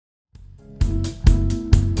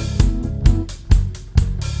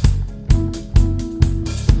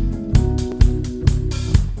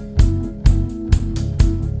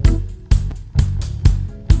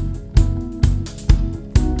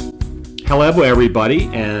Hello, everybody,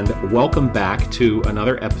 and welcome back to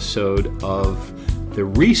another episode of the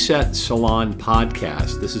Reset Salon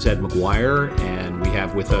Podcast. This is Ed McGuire, and we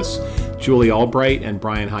have with us Julie Albright and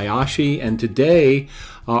Brian Hayashi. And today,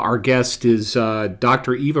 our guest is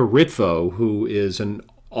Dr. Eva Ritvo, who is an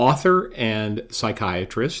author and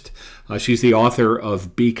psychiatrist. She's the author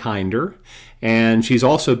of Be Kinder, and she's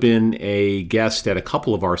also been a guest at a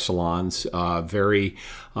couple of our salons, very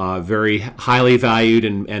highly valued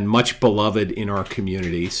and much beloved in our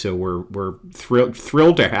community. So we're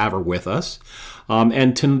thrilled to have her with us.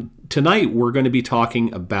 And tonight we're going to be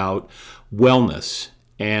talking about wellness.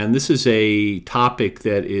 And this is a topic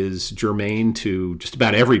that is germane to just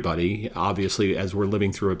about everybody. Obviously, as we're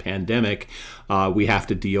living through a pandemic, we have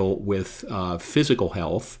to deal with physical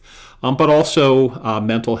health, but also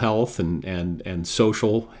mental health and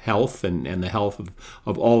social health and the health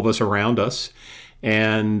of all of us around us.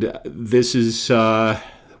 And this is an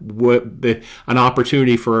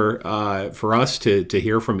opportunity for us to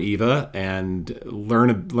hear from Eva and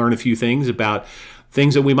learn a few things about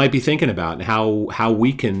things that we might be thinking about and how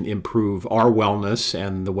we can improve our wellness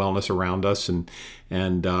and the wellness around us and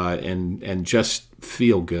just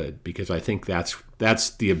feel good, because I think that's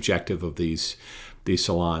the objective of these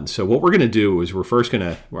salons. So what we're going to do is we're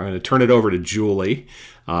going to turn it over to Julie,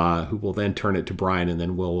 who will then turn it to Brian, and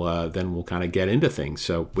then we'll kind of get into things.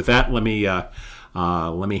 So with that, let me hand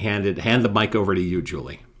the mic over to you,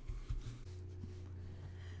 Julie.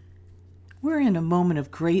 We're in a moment of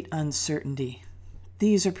great uncertainty.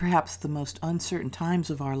 These are perhaps the most uncertain times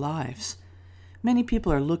of our lives. Many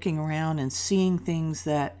people are looking around and seeing things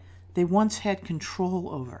that they once had control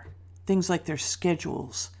over. Things like their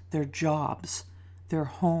schedules, their jobs, their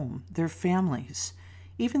home, their families,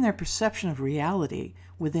 even their perception of reality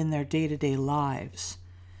within their day-to-day lives.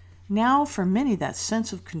 Now, for many, that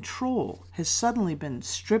sense of control has suddenly been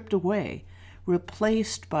stripped away,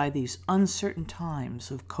 replaced by these uncertain times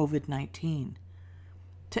of COVID-19.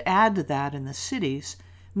 To add to that, in the cities,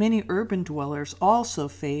 many urban dwellers also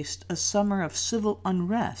faced a summer of civil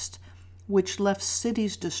unrest, which left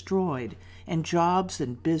cities destroyed and jobs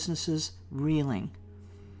and businesses reeling.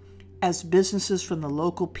 As businesses from the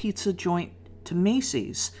local pizza joint to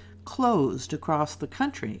Macy's closed across the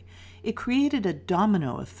country, it created a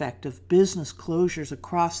domino effect of business closures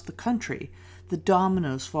across the country, the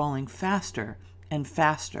dominoes falling faster and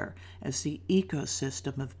faster as the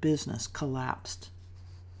ecosystem of business collapsed.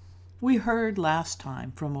 We heard last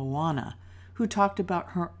time from Oana, who talked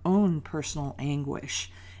about her own personal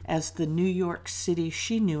anguish as the New York City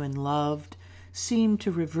she knew and loved seemed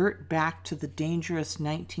to revert back to the dangerous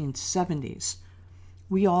 1970s.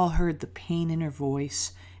 We all heard the pain in her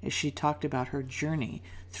voice as she talked about her journey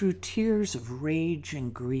through tears of rage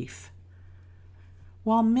and grief.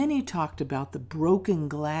 While many talked about the broken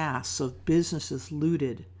glass of businesses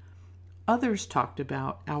looted, others talked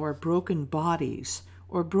about our broken bodies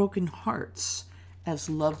or broken hearts as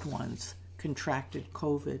loved ones contracted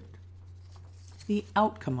COVID. The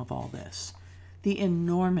outcome of all this, the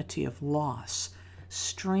enormity of loss,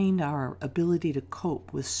 strained our ability to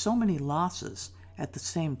cope with so many losses at the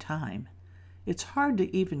same time. It's hard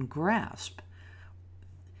to even grasp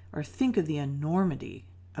or think of the enormity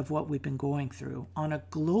of what we've been going through on a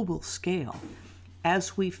global scale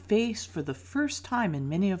as we face for the first time in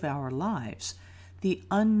many of our lives the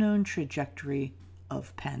unknown trajectory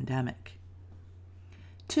of pandemic.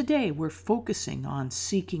 Today, we're focusing on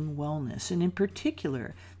seeking wellness, and in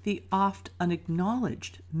particular, the oft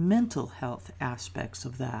unacknowledged mental health aspects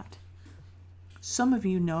of that. Some of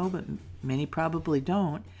you know, but many probably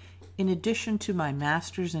don't, in addition to my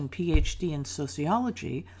master's and PhD in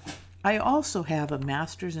sociology, I also have a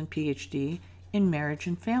master's and PhD in marriage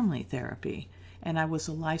and family therapy, and I was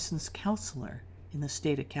a licensed counselor in the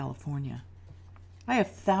state of California. I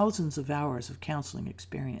have thousands of hours of counseling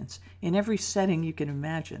experience in every setting you can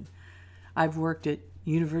imagine. I've worked at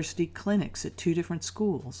university clinics at 2 different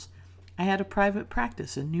schools. I had a private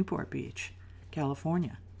practice in Newport Beach,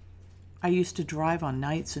 California. I used to drive on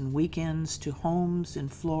nights and weekends to homes in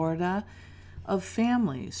Florida of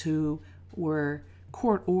families who were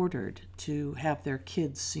court-ordered to have their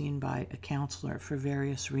kids seen by a counselor for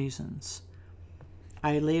various reasons.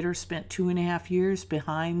 I later spent 2.5 years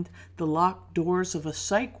behind the locked doors of a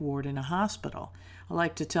psych ward in a hospital. I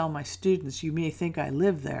like to tell my students, you may think I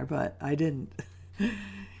lived there, but I didn't.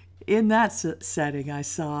 In that setting, I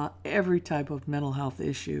saw every type of mental health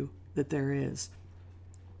issue that there is.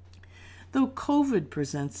 Though COVID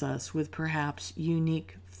presents us with perhaps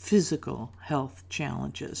unique physical health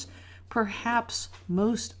challenges, perhaps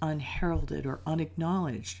most unheralded or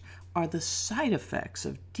unacknowledged are the side effects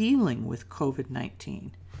of dealing with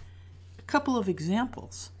COVID-19. Couple of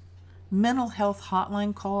examples. Mental health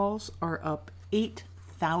hotline calls are up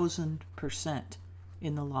 8,000%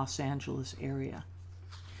 in the Los Angeles area.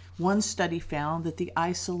 One study found that the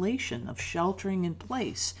isolation of sheltering in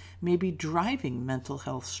place may be driving mental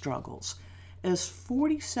health struggles, as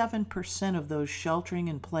 47% of those sheltering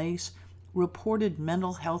in place reported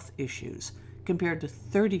mental health issues compared to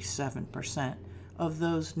 37% of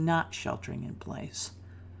those not sheltering in place.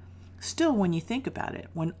 Still, when you think about it,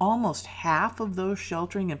 when almost half of those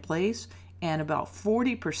sheltering in place and about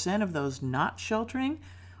 40% of those not sheltering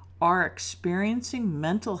are experiencing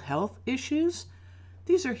mental health issues,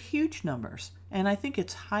 these are huge numbers, and I think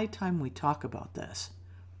it's high time we talk about this.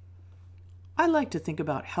 I like to think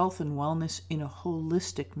about health and wellness in a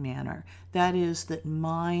holistic manner. That is, that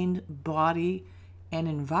mind, body, and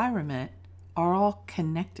environment are all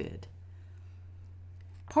connected.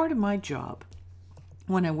 Part of my job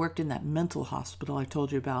when I worked in that mental hospital I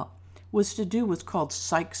told you about was to do what's called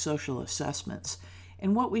psychosocial assessments.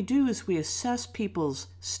 And what we do is we assess people's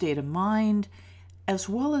state of mind as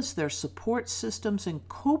well as their support systems and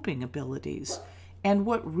coping abilities and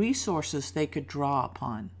what resources they could draw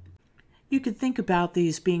upon. You could think about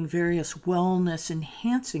these being various wellness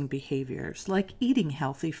enhancing behaviors like eating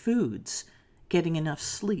healthy foods, getting enough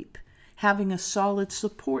sleep, having a solid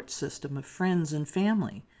support system of friends and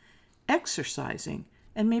family, exercising,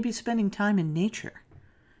 and maybe spending time in nature.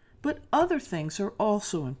 But other things are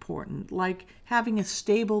also important, like having a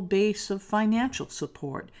stable base of financial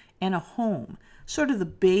support and a home, sort of the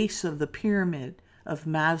base of the pyramid of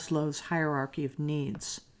Maslow's hierarchy of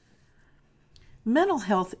needs. Mental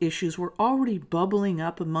health issues were already bubbling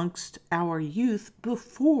up amongst our youth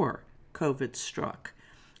before COVID struck.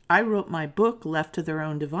 I wrote my book, Left to Their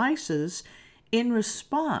Own Devices, in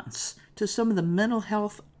response to some of the mental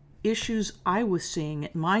health issues I was seeing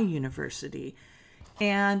at my university.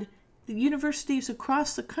 And the universities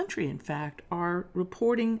across the country, in fact, are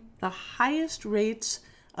reporting the highest rates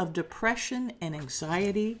of depression and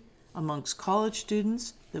anxiety amongst college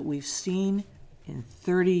students that we've seen in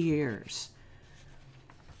 30 years.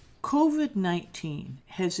 COVID-19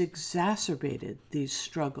 has exacerbated these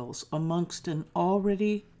struggles amongst an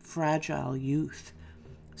already fragile youth.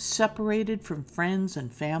 Separated from friends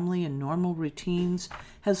and family and normal routines,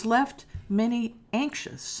 has left many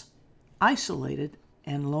anxious, isolated,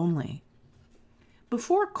 and lonely.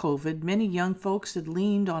 Before COVID, many young folks had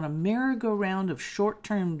leaned on a merry-go-round of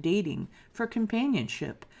short-term dating for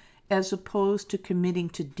companionship, as opposed to committing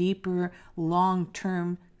to deeper,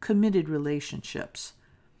 long-term, committed relationships.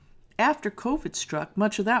 After COVID struck,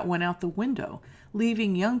 much of that went out the window,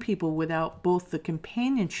 leaving young people without both the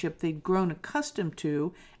companionship they'd grown accustomed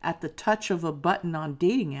to at the touch of a button on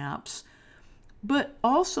dating apps, but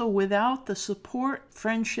also without the support,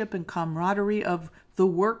 friendship, and camaraderie of the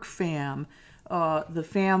work fam, the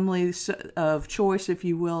families of choice, if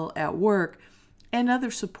you will, at work, and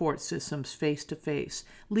other support systems face-to-face,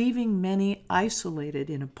 leaving many isolated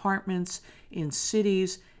in apartments, in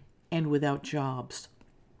cities, and without jobs.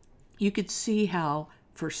 You could see how,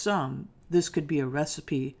 for some, this could be a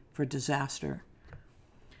recipe for disaster.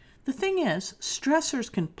 The thing is,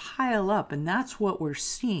 stressors can pile up, and that's what we're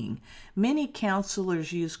seeing. Many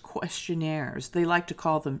counselors use questionnaires, they like to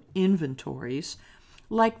call them inventories,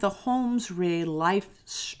 like the Holmes Ray Life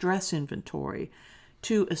Stress Inventory,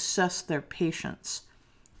 to assess their patients.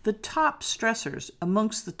 The top stressors,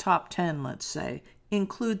 amongst the top 10, let's say,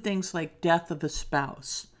 include things like death of a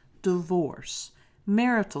spouse, divorce,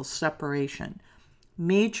 marital separation,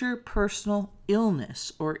 major personal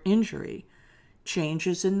illness or injury,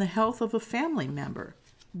 changes in the health of a family member,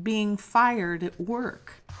 being fired at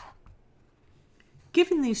work.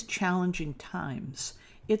 Given these challenging times,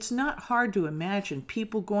 it's not hard to imagine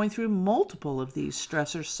people going through multiple of these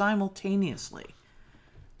stressors simultaneously.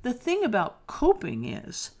 The thing about coping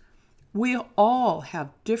is we all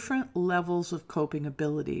have different levels of coping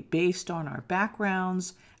ability based on our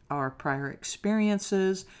backgrounds, our prior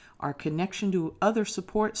experiences, our connection to other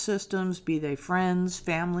support systems, be they friends,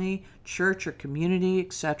 family, church, or community,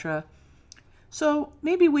 etc. So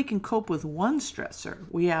maybe we can cope with one stressor.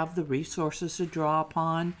 We have the resources to draw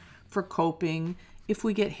upon for coping. If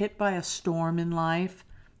we get hit by a storm in life,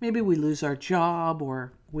 maybe we lose our job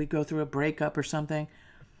or we go through a breakup or something.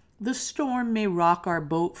 The storm may rock our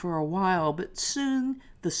boat for a while, but soon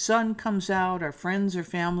the sun comes out, our friends or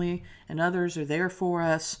family and others are there for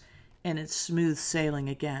us, and it's smooth sailing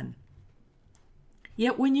again.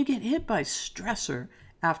 Yet when you get hit by stressor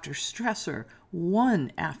after stressor,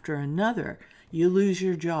 one after another, you lose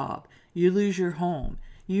your job, you lose your home,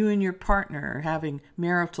 you and your partner are having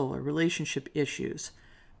marital or relationship issues.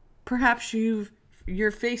 Perhaps you've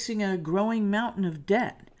you're facing a growing mountain of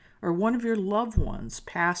debt, or one of your loved ones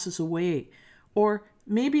passes away, or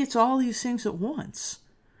maybe it's all these things at once.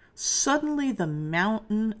 Suddenly the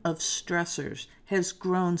mountain of stressors has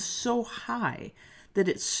grown so high that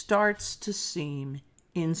it starts to seem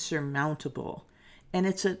insurmountable. And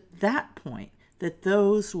it's at that point that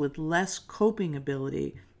those with less coping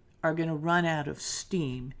ability are going to run out of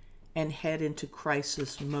steam and head into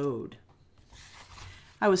crisis mode.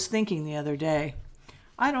 I was thinking the other day,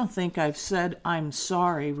 I don't think I've said I'm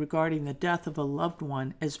sorry regarding the death of a loved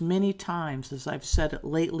one as many times as I've said it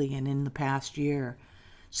lately and in the past year.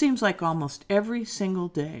 Seems like almost every single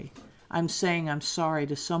day I'm saying I'm sorry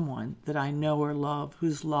to someone that I know or love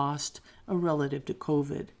who's lost a relative to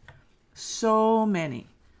COVID. So many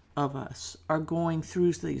of us are going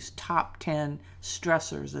through these top 10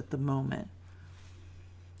 stressors at the moment.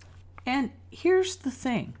 And here's the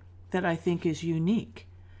thing that I think is unique.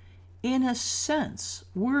 In a sense,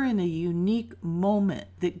 we're in a unique moment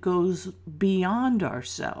that goes beyond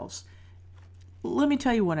ourselves. Let me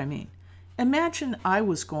tell you what I mean. Imagine I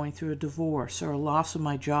was going through a divorce or a loss of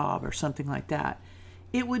my job or something like that.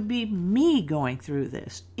 It would be me going through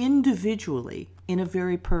this individually in a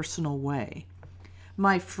very personal way.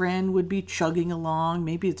 My friend would be chugging along,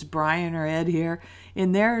 maybe it's Brian or Ed here,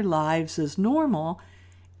 in their lives as normal,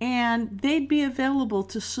 and they'd be available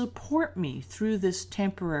to support me through this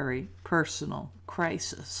temporary personal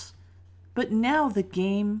crisis. But now the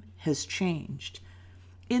game has changed.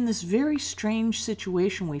 In this very strange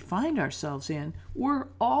situation we find ourselves in, we're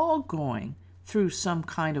all going through some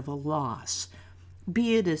kind of a loss,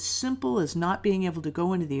 be it as simple as not being able to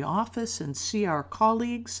go into the office and see our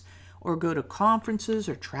colleagues, or go to conferences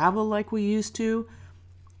or travel like we used to,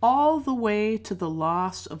 all the way to the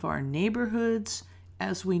loss of our neighborhoods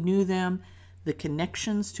as we knew them, the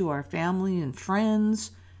connections to our family and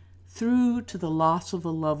friends, through to the loss of a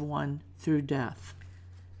loved one through death.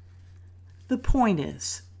 The point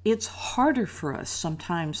is, it's harder for us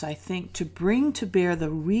sometimes, I think, to bring to bear the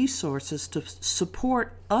resources to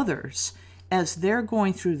support others as they're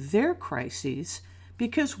going through their crises,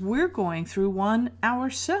 because we're going through one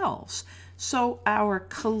ourselves. So our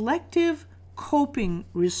collective coping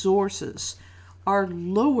resources are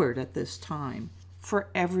lowered at this time for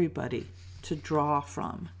everybody to draw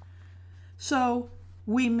from. So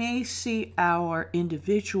we may see our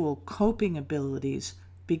individual coping abilities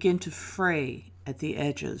begin to fray at the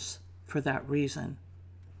edges for that reason.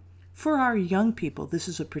 For our young people, this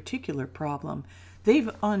is a particular problem. They've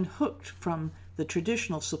unhooked from the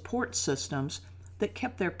traditional support systems that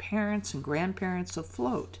kept their parents and grandparents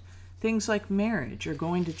afloat. Things like marriage or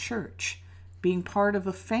going to church, being part of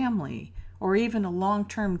a family, or even a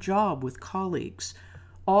long-term job with colleagues,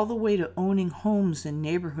 all the way to owning homes in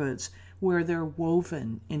neighborhoods where they're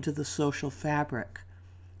woven into the social fabric.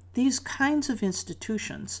 These kinds of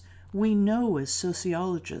institutions, we know as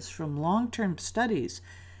sociologists from long-term studies,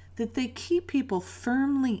 that they keep people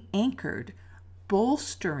firmly anchored,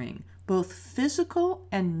 bolstering both physical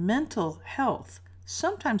and mental health,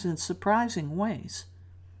 sometimes in surprising ways.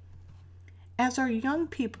 As our young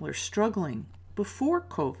people are struggling before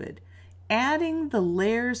COVID, adding the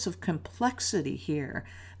layers of complexity here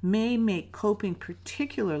may make coping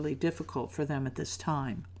particularly difficult for them at this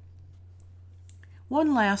time.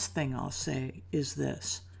 One last thing I'll say is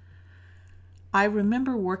this. I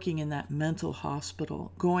remember working in that mental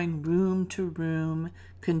hospital, going room to room,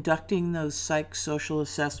 conducting those psychosocial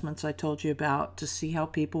assessments I told you about to see how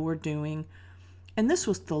people were doing. And this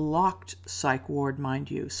was the locked psych ward, mind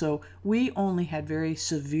you, so we only had very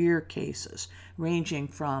severe cases, ranging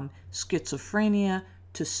from schizophrenia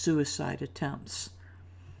to suicide attempts.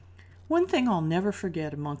 One thing I'll never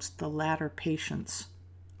forget amongst the latter patients,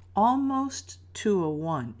 almost to a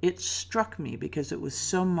one, it struck me because it was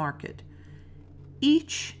so marked.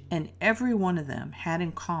 Each and every one of them had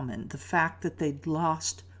in common the fact that they'd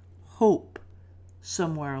lost hope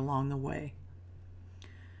somewhere along the way.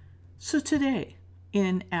 So today,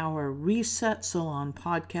 in our Reset Salon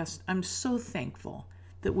podcast, I'm so thankful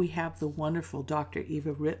that we have the wonderful Dr.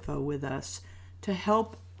 Eva Ritvo with us to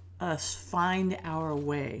help us find our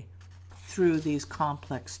way through these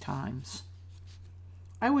complex times.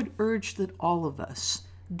 I would urge that all of us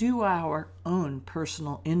do our own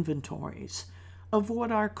personal inventories of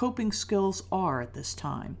what our coping skills are at this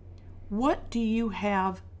time. What do you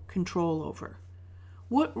have control over?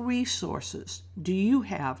 What resources do you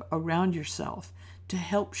have around yourself to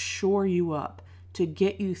help shore you up, to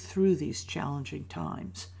get you through these challenging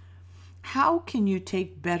times? How can you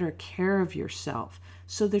take better care of yourself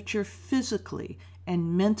so that you're physically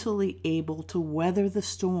and mentally able to weather the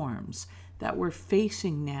storms that we're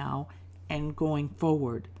facing now and going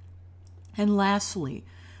forward? And lastly,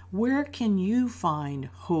 where can you find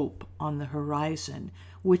hope on the horizon,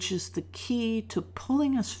 which is the key to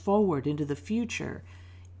pulling us forward into the future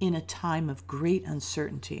in a time of great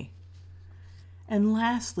uncertainty? And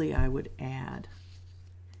lastly, I would add,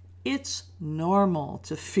 it's normal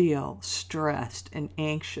to feel stressed and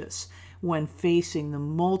anxious when facing the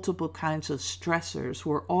multiple kinds of stressors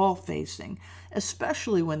we're all facing,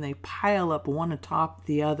 especially when they pile up one atop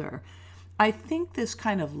the other. I think this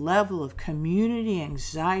kind of level of community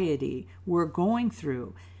anxiety we're going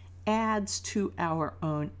through adds to our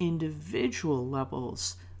own individual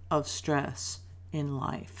levels of stress in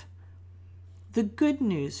life. The good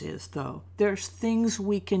news is, though, there's things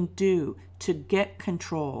we can do to get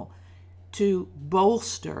control, to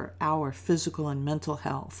bolster our physical and mental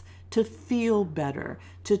health, to feel better,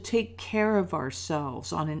 to take care of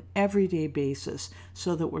ourselves on an everyday basis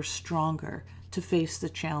so that we're stronger to face the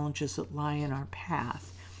challenges that lie in our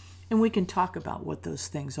path. And we can talk about what those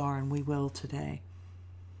things are, and we will today.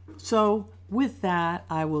 So with that,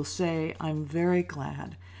 I will say I'm very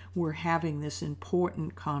glad we're having this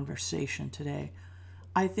important conversation today.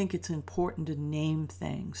 I think it's important to name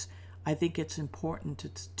things. I think it's important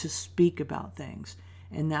to speak about things.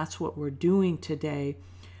 And that's what we're doing today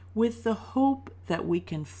with the hope that we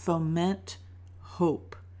can foment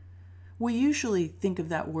hope. We usually think of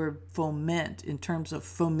that word foment in terms of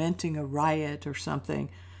fomenting a riot or something,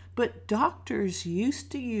 but doctors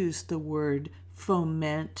used to use the word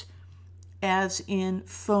foment as in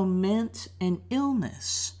foment an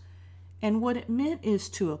illness. And what it meant is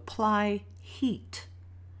to apply heat.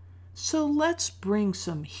 So let's bring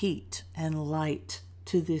some heat and light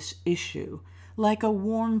to this issue, like a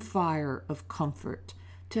warm fire of comfort,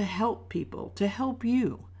 to help people, to help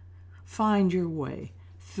you find your way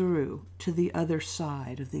through to the other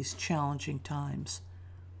side of these challenging times.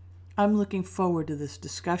 I'm looking forward to this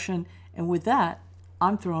discussion, and with that,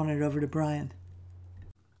 I'm throwing it over to Brian.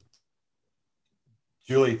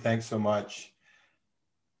 Julie, thanks so much.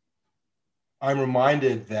 I'm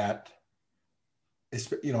reminded that,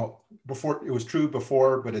 before it was true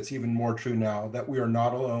before, but it's even more true now, that we are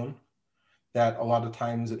not alone, that a lot of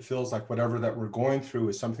times it feels like whatever that we're going through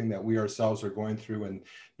is something that we ourselves are going through and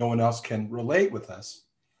no one else can relate with us.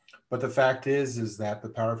 But the fact is that the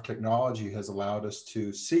power of technology has allowed us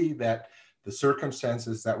to see that the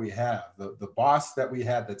circumstances that we have, the boss that we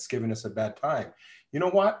had that's given us a bad time, you know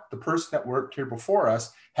what? The person that worked here before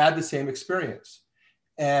us had the same experience.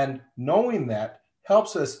 And knowing that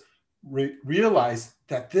helps us realize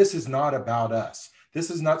that this is not about us. This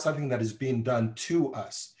is not something that is being done to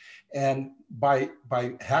us. And by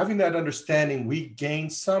having that understanding, we gain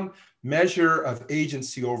some measure of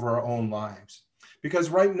agency over our own lives. Because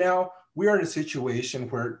right now, we are in a situation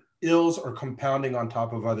where ills are compounding on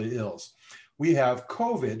top of other ills. We have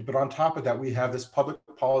COVID, but on top of that, we have this public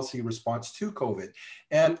policy response to COVID.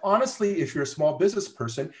 And honestly, if you're a small business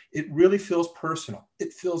person, it really feels personal.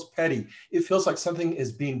 It feels petty. It feels like something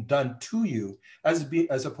is being done to you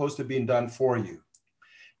as opposed to being done for you.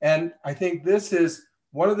 And I think this is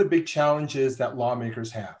one of the big challenges that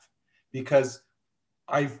lawmakers have, because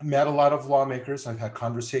I've met a lot of lawmakers, I've had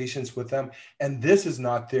conversations with them, and this is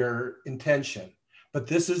not their intention, but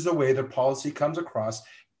this is the way their policy comes across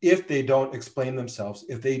if they don't explain themselves,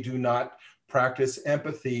 if they do not practice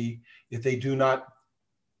empathy, if they do not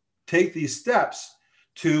take these steps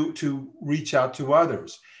to reach out to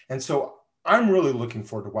others. And so I'm really looking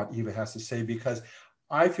forward to what Eva has to say, because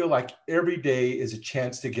I feel like every day is a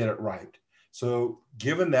chance to get it right. So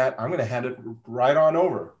given that, I'm going to hand it right on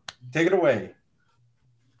over. Take it away.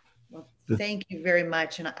 Well, thank you very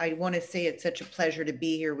much. And I want to say it's such a pleasure to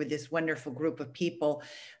be here with this wonderful group of people.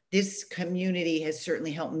 This community has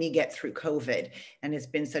certainly helped me get through COVID, and it's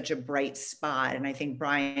been such a bright spot. And I think,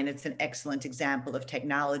 Brian, it's an excellent example of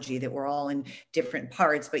technology, that we're all in different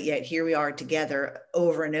parts, but yet here we are together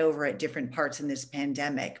over and over at different parts in this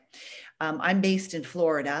pandemic. I'm based in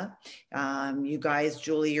Florida. You guys,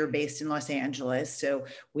 Julie, you're based in Los Angeles. So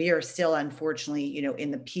we are still, unfortunately,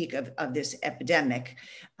 in the peak of this epidemic.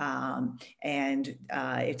 And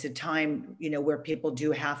it's a time, where people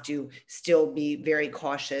do have to still be very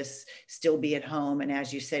cautious, still be at home. And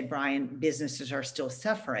as you said, Brian, businesses are still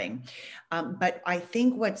suffering. But I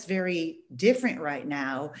think what's very different right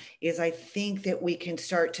now is I think that we can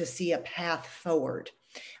start to see a path forward.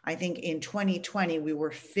 I think in 2020, we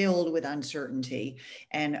were filled with uncertainty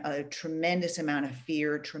and a tremendous amount of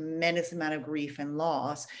fear, tremendous amount of grief and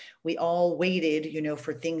loss. We all waited,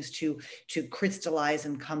 for things to crystallize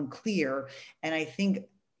and come clear. And I think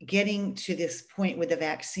getting to this point with the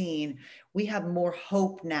vaccine, we have more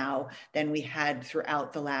hope now than we had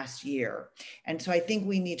throughout the last year. And so I think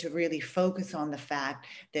we need to really focus on the fact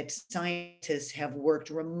that scientists have worked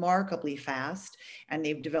remarkably fast, and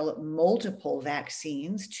they've developed multiple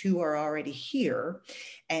vaccines. 2 are already here.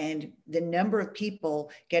 And the number of people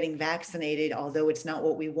getting vaccinated, although it's not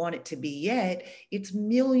what we want it to be yet, it's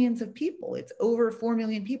millions of people. It's over 4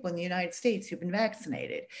 million people in the United States who've been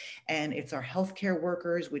vaccinated. And it's our healthcare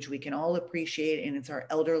workers, which we can all appreciate, and it's our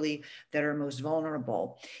elderly that are most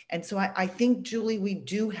vulnerable. And so I think, Julie, we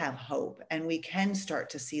do have hope, and we can start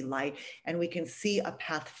to see light, and we can see a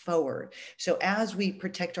path forward. So as we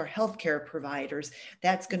protect our healthcare providers,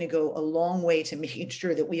 that's going to go a long way to making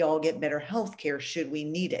sure that we all get better healthcare should we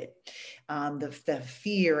need it. The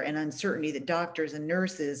fear and uncertainty that doctors and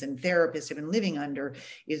nurses and therapists have been living under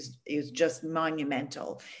is just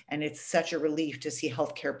monumental. And it's such a relief to see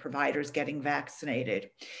healthcare providers getting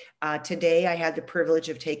vaccinated. Today, I had the privilege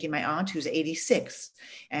of taking my aunt, who's 86,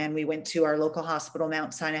 and we went to our local hospital,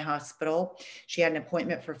 Mount Sinai Hospital. She had an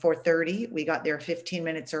appointment for 4:30. We got there 15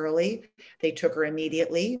 minutes early. They took her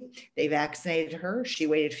immediately. They vaccinated her. She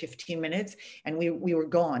waited 15 minutes, and we were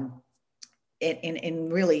gone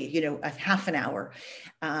in really, a half an hour.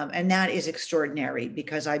 And that is extraordinary,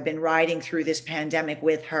 because I've been riding through this pandemic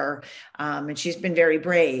with her, and she's been very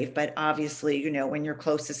brave, but obviously, when you're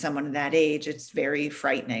close to someone of that age, it's very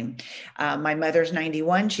frightening. My mother's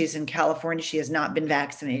 91. She's in California. She has not been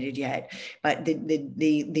vaccinated yet, but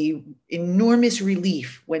the enormous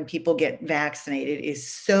relief when people get vaccinated is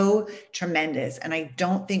so tremendous. And I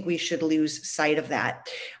don't think we should lose sight of that.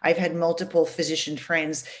 I've had multiple physician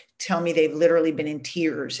friends tell me they've literally been in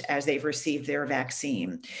tears as they've received their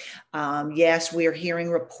vaccine. Yes, we are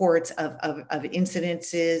hearing reports of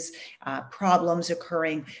incidences, problems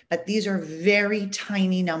occurring, but these are very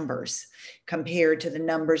tiny numbers compared to the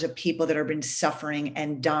numbers of people that have been suffering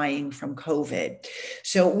and dying from COVID.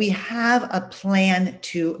 So we have a plan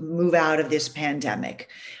to move out of this pandemic.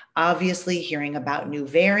 Obviously, hearing about new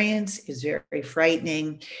variants is very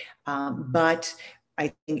frightening, but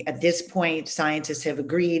I think at this point, scientists have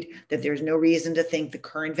agreed that there's no reason to think the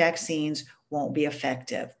current vaccines won't be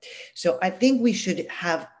effective. So I think we should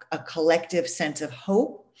have a collective sense of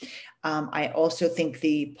hope. I also think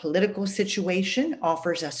the political situation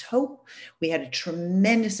offers us hope. We had a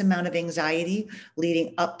tremendous amount of anxiety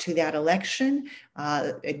leading up to that election.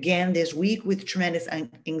 Again, this week, with tremendous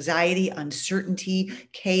anxiety, uncertainty,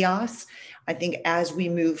 chaos. I think as we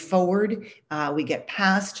move forward, we get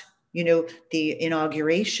past the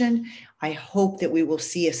inauguration, I hope that we will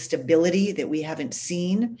see a stability that we haven't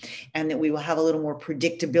seen, and that we will have a little more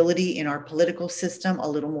predictability in our political system, a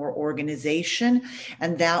little more organization,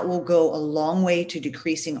 and that will go a long way to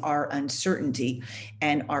decreasing our uncertainty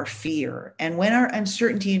and our fear. And when our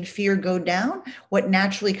uncertainty and fear go down, what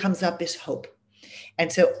naturally comes up is hope.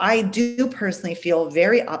 And so I do personally feel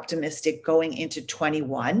very optimistic going into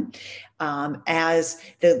 21, as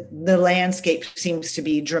the landscape seems to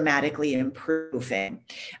be dramatically improving.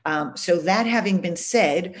 So that having been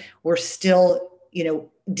said, we're still,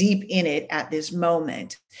 deep in it at this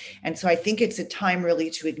moment. And so I think it's a time really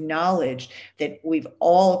to acknowledge that we've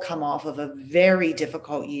all come off of a very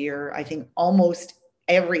difficult year. I think almost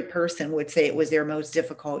every person would say it was their most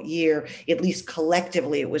difficult year. At least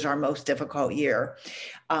collectively, it was our most difficult year.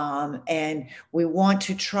 And we want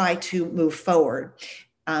to try to move forward.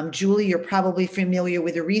 Julie, you're probably familiar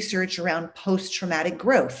with the research around post-traumatic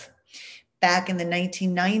growth. Back in the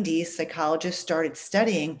 1990s, psychologists started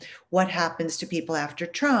studying what happens to people after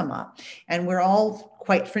trauma. And we're all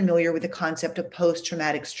quite familiar with the concept of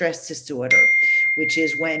post-traumatic stress disorder, which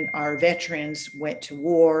is when our veterans went to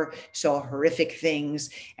war, saw horrific things,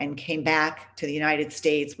 and came back to the United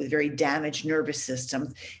States with very damaged nervous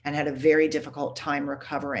systems and had a very difficult time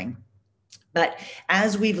recovering. But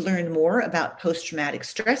as we've learned more about post-traumatic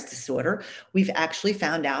stress disorder, we've actually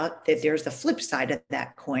found out that there's the flip side of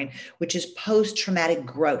that coin, which is post-traumatic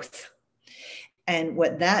growth. And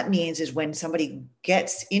what that means is when somebody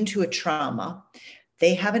gets into a trauma,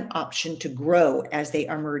 they have an option to grow as they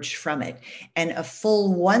emerge from it. And a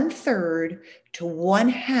full 1/3 to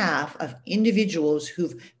 1/2 of individuals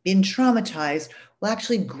who've been traumatized will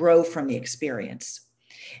actually grow from the experience.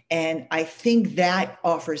 And I think that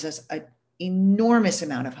offers us an enormous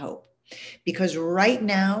amount of hope, because right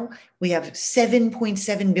now we have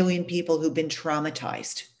 7.7 billion people who've been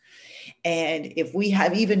traumatized. And if we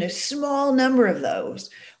have even a small number of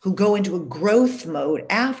those who go into a growth mode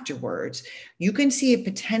afterwards, you can see a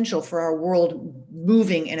potential for our world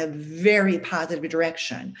moving in a very positive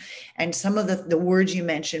direction. And some of the words you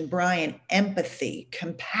mentioned, Brian, empathy,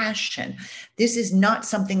 compassion, this is not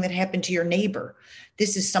something that happened to your neighbor.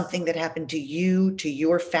 This is something that happened to you, to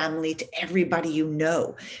your family, to everybody you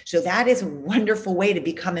know. So that is a wonderful way to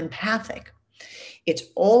become empathic. It's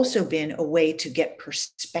also been a way to get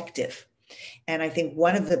perspective. And I think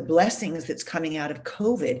one of the blessings that's coming out of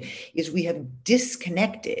COVID is we have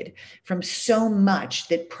disconnected from so much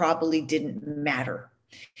that probably didn't matter.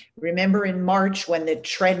 Remember in March when the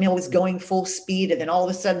treadmill was going full speed and then all of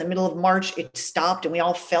a sudden in the middle of March, it stopped and we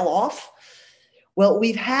all fell off? Well,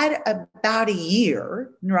 we've had about a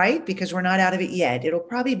year, right? Because we're not out of it yet. It'll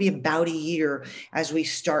probably be about a year as we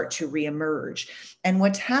start to reemerge. And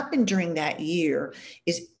what's happened during that year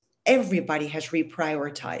is everybody has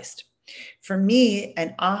reprioritized. For me,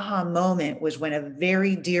 an aha moment was when a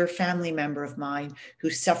very dear family member of mine who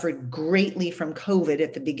suffered greatly from COVID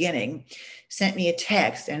at the beginning sent me a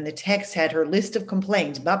text, and the text had her list of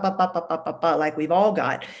complaints, like we've all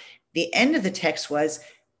got. The end of the text was,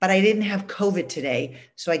 but I didn't have COVID today,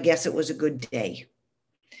 so I guess it was a good day.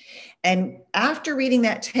 And after reading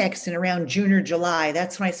that text in around June or July,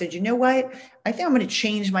 that's when I said, you know what? I think I'm going to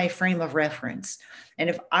change my frame of reference. And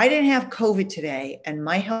if I didn't have COVID today and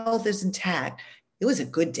my health is intact, it was a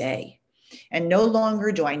good day. And no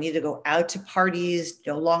longer do I need to go out to parties.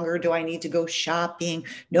 No longer do I need to go shopping.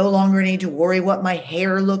 No longer need to worry what my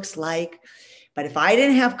hair looks like. But if I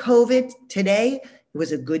didn't have COVID today, it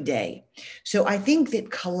was a good day. So I think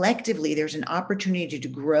that collectively there's an opportunity to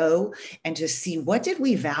grow and to see what did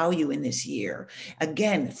we value in this year.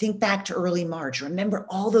 Again, think back to early March. Remember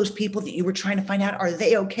all those people that you were trying to find out, are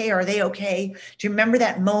they okay? Are they okay? Do you remember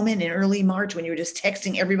that moment in early March when you were just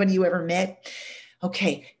texting everybody you ever met?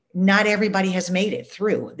 Okay, not everybody has made it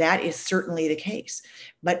through. That is certainly the case.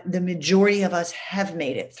 But the majority of us have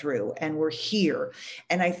made it through and we're here.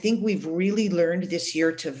 And I think we've really learned this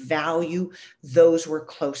year to value those we're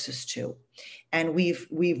closest to. And we've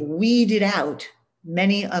weeded out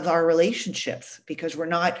many of our relationships because we're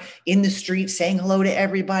not in the street saying hello to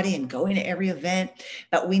everybody and going to every event,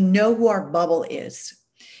 but we know who our bubble is.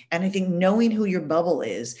 And I think knowing who your bubble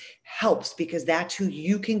is helps because that's who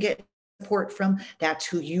you can get support from. That's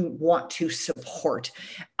who you want to support.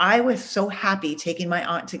 I was so happy taking my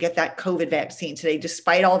aunt to get that COVID vaccine today,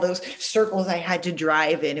 despite all those circles I had to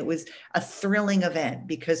drive in. It was a thrilling event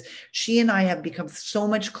because she and I have become so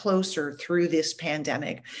much closer through this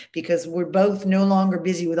pandemic because we're both no longer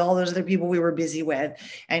busy with all those other people we were busy with.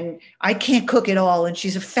 And I can't cook at all. And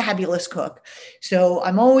she's a fabulous cook. So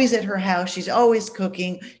I'm always at her house. She's always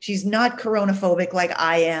cooking. She's not coronaphobic like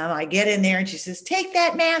I am. I get in there and she says, take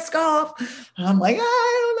that mask off. And I'm like, I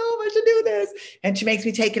don't know if I should do this. And she makes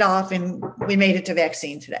me take it off and we made it to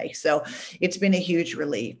vaccine today. So it's been a huge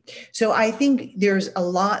relief. So I think there's a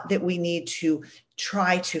lot that we need to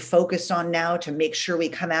try to focus on now to make sure we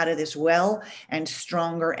come out of this well and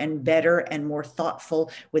stronger and better and more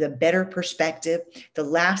thoughtful with a better perspective. The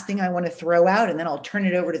last thing I want to throw out, and then I'll turn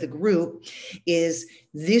it over to the group, is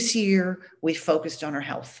this year we focused on our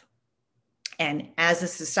health. And as a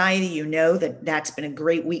society, you know that that's been a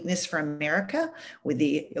great weakness for America with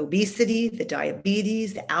the obesity, the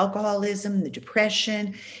diabetes, the alcoholism, the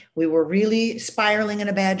depression. We were really spiraling in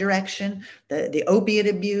a bad direction, the opiate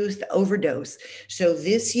abuse, the overdose. So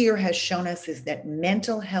this year has shown us is that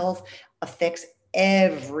mental health affects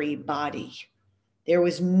everybody. There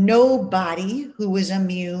was nobody who was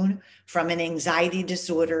immune from an anxiety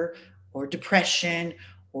disorder or depression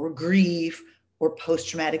or grief or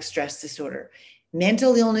post-traumatic stress disorder.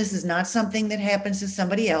 Mental illness is not something that happens to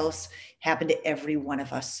somebody else, happened to every one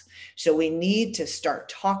of us. So we need to start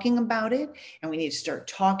talking about it, and we need to start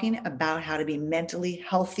talking about how to be mentally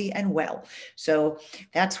healthy and well. So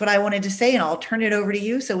that's what I wanted to say, and I'll turn it over to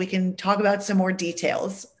you so we can talk about some more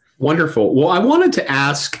details. Wonderful. Well, I wanted to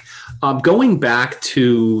ask, going back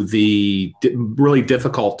to the really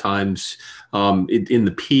difficult times in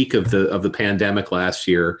the peak of the pandemic last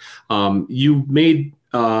year, you made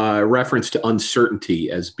reference to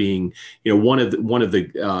uncertainty as being, one of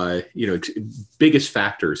the biggest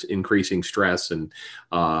factors increasing stress and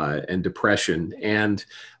depression. And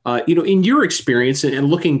in your experience and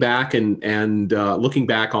looking back and looking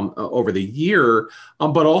back on over the year,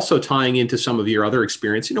 but also tying into some of your other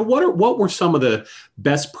experience, what were some of the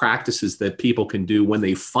best practices that people can do when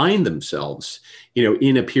they find themselves,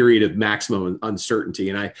 in a period of maximum uncertainty?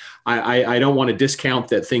 And I don't want to discount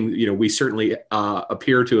that thing. We certainly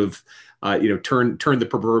appear to have turn the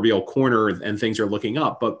proverbial corner and things are looking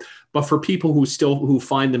up. But for people who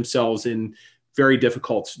find themselves in very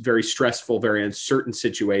difficult, very stressful, very uncertain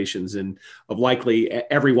situations, and likely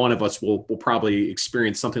every one of us will probably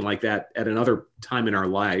experience something like that at another time in our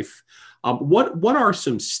life. What are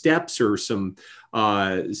some steps or some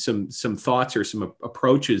thoughts or some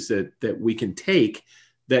approaches that we can take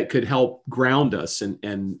that could help ground us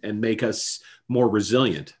and make us more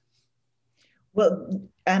resilient? Well,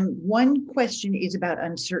 one question is about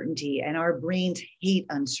uncertainty, and our brains hate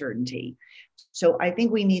uncertainty. So I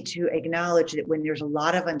think we need to acknowledge that when there's a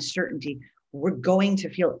lot of uncertainty, we're going to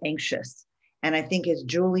feel anxious. And I think, as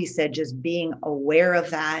Julie said, just being aware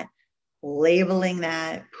of that, labeling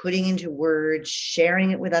that, putting into words,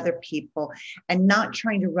 sharing it with other people, and not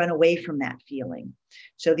trying to run away from that feeling.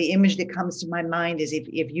 So the image that comes to my mind is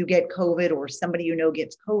if you get COVID or somebody you know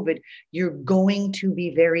gets COVID, you're going to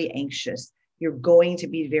be very anxious. You're going to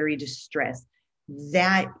be very distressed.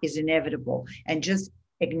 That is inevitable. And just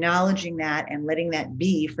acknowledging that and letting that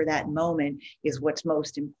be for that moment is what's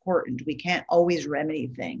most important. We can't always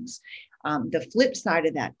remedy things. The flip side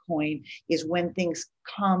of that coin is when things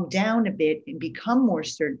calm down a bit and become more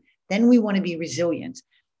certain, then we want to be resilient.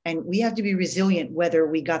 And we have to be resilient whether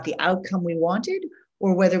we got the outcome we wanted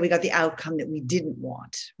or whether we got the outcome that we didn't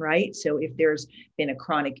want, right? So if there's been a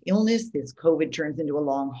chronic illness, this COVID turns into a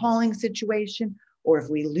long hauling situation, or if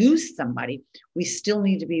we lose somebody, we still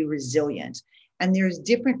need to be resilient. And there's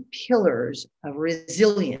different pillars of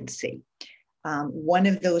resiliency. One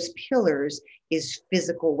of those pillars is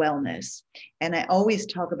physical wellness. And I always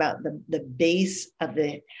talk about the base of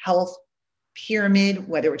the health pyramid,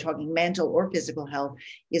 whether we're talking mental or physical health,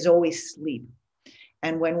 is always sleep.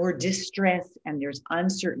 And when we're distressed and there's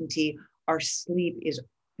uncertainty, our sleep is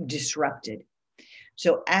disrupted.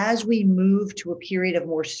 So as we move to a period of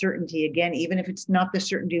more certainty, again, even if it's not the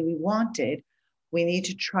certainty we wanted, we need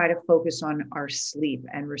to try to focus on our sleep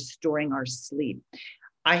and restoring our sleep.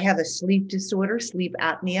 I have a sleep disorder, sleep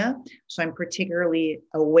apnea, so I'm particularly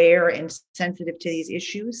aware and sensitive to these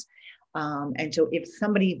issues. And so if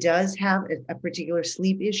somebody does have a particular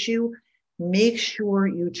sleep issue, make sure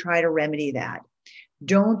you try to remedy that.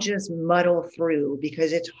 Don't just muddle through,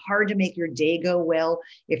 because it's hard to make your day go well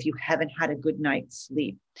if you haven't had a good night's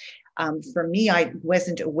sleep. For me, I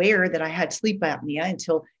wasn't aware that I had sleep apnea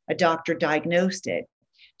until a doctor diagnosed it.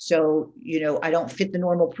 So, I don't fit the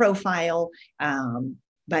normal profile.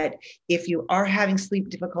 But if you are having sleep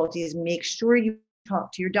difficulties, make sure you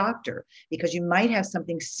talk to your doctor, because you might have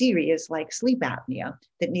something serious like sleep apnea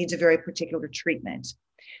that needs a very particular treatment.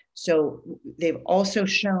 So they've also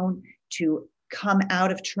shown to come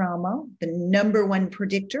out of trauma, the number one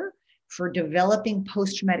predictor for developing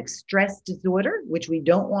post-traumatic stress disorder, which we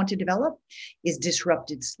don't want to develop, is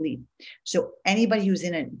disrupted sleep. So anybody who's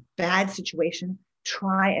in a bad situation,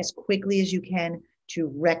 try as quickly as you can to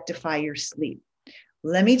rectify your sleep.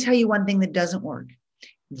 Let me tell you one thing that doesn't work.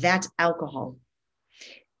 That's alcohol.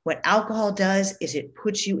 What alcohol does is it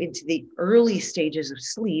puts you into the early stages of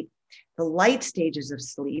sleep, the light stages of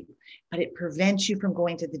sleep, but it prevents you from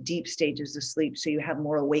going to the deep stages of sleep, so you have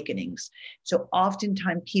more awakenings. So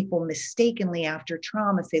oftentimes people mistakenly after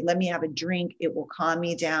trauma say, let me have a drink, it will calm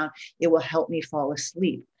me down, it will help me fall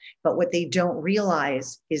asleep. But what they don't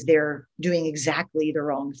realize is they're doing exactly the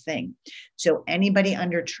wrong thing. So anybody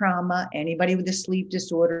under trauma, anybody with a sleep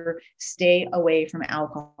disorder, stay away from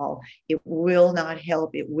alcohol. It will not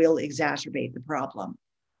help, it will exacerbate the problem.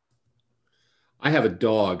 I have a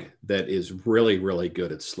dog that is really, really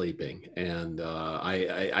good at sleeping, and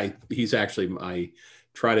he's actually I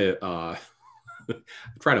try to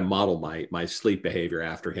model my sleep behavior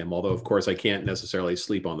after him. Although, of course, I can't necessarily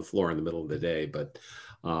sleep on the floor in the middle of the day. But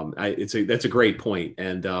that's a great point.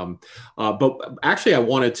 And but actually, I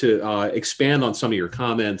wanted to expand on some of your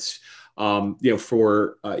comments.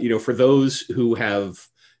 For those who have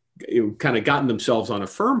kind of gotten themselves on a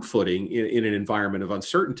firm footing in an environment of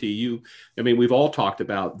uncertainty. We've all talked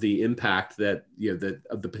about the impact that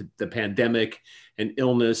the pandemic and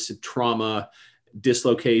illness, trauma,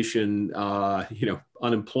 dislocation,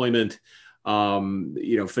 unemployment,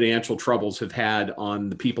 financial troubles have had on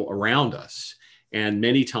the people around us. And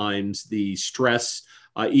many times the stress,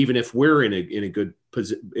 even if we're in a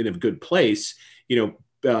good place,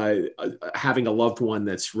 having a loved one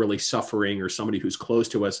that's really suffering or somebody who's close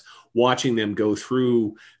to us, watching them go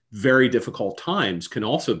through very difficult times can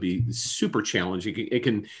also be super challenging.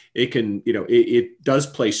 It does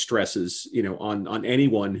place stresses, on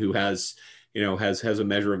anyone who has a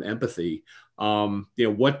measure of empathy.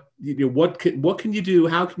 What can you do?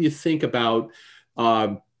 How can you think about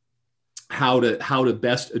how to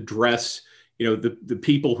best address the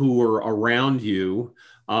people who are around you,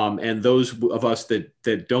 and those of us that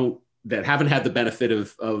haven't had the benefit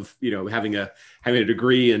of having a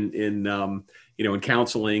degree in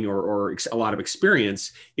counseling or a lot of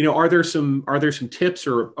experience, are there some tips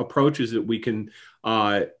or approaches that we can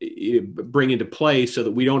bring into play so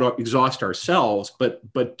that we don't exhaust ourselves,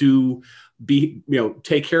 but do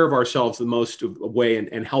take care of ourselves the most way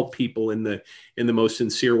and help people in the most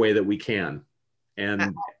sincere way that we can,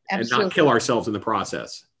 and not kill ourselves in the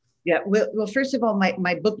process. Yeah. Well, first of all,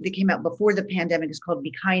 my book that came out before the pandemic is called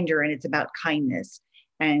Be Kinder, and it's about kindness.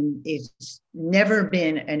 And it's never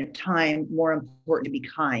been a time more important to be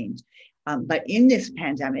kind. But in this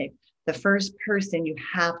pandemic, the first person you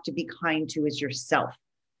have to be kind to is yourself.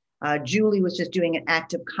 Julie was just doing an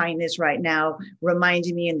act of kindness right now,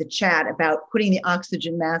 reminding me in the chat about putting the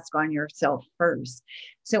oxygen mask on yourself first.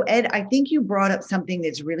 So Ed, I think you brought up something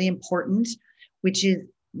that's really important, which is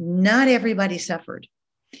not everybody suffered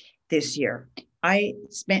this year. I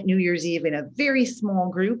spent New Year's Eve in a very small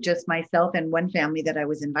group, just myself and one family that I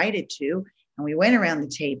was invited to. And we went around the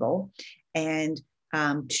table, and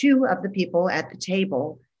two of the people at the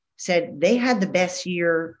table said they had the best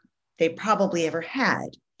year they probably ever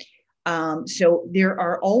had. So there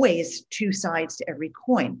are always two sides to every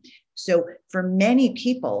coin. So for many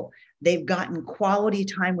people, they've gotten quality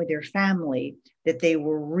time with their family that they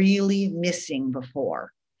were really missing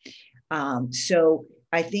before. So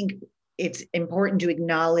I think it's important to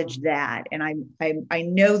acknowledge that. And I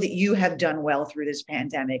know that you have done well through this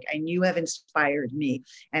pandemic, and you have inspired me.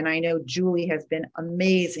 And I know Julie has been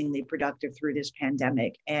amazingly productive through this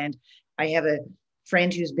pandemic. And I have a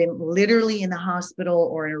friend who's been literally in the hospital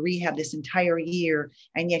or in a rehab this entire year,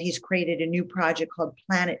 and yet he's created a new project called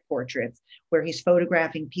Planet Portraits, where he's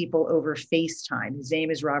photographing people over FaceTime. His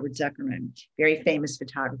name is Robert Zuckerman, very famous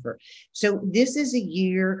photographer. So this is a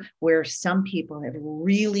year where some people have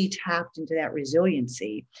really tapped into that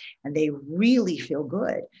resiliency, and they really feel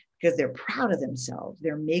good because they're proud of themselves.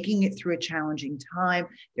 They're making it through a challenging time.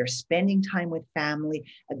 They're spending time with family.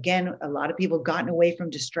 Again, a lot of people have gotten away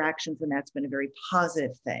from distractions, and that's been a very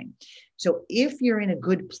positive thing. So if you're in a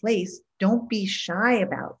good place, don't be shy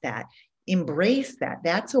about that. Embrace that.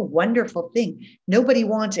 That's a wonderful thing. Nobody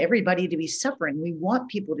wants everybody to be suffering. We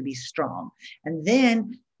want people to be strong. And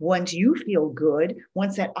then once you feel good,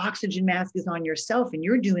 once that oxygen mask is on yourself and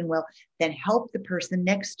you're doing well, then help the person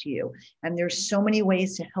next to you. And there's so many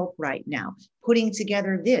ways to help right now. Putting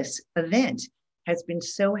together this event has been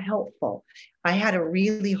so helpful. I had a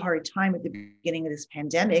really hard time at the beginning of this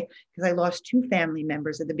pandemic because I lost two family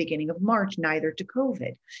members at the beginning of March, neither to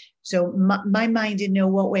COVID. So my mind didn't know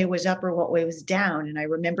what way was up or what way was down. And I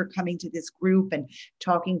remember coming to this group and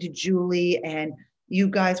talking to Julie, and you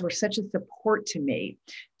guys were such a support to me.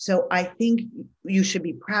 So I think you should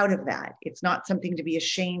be proud of that. It's not something to be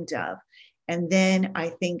ashamed of. And then I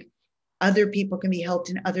think other people can be helped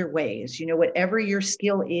in other ways. Whatever your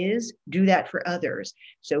skill is, do that for others.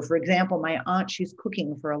 So for example, my aunt, she's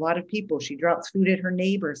cooking for a lot of people. She drops food at her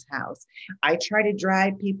neighbor's house. I try to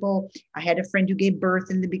drive people. I had a friend who gave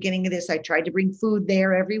birth in the beginning of this. I tried to bring food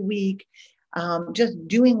there every week. Just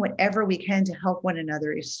doing whatever we can to help one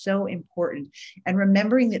another is so important. And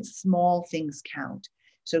remembering that small things count.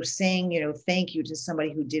 So saying, thank you to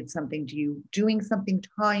somebody who did something to you, doing something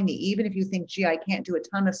tiny, even if you think, gee, I can't do a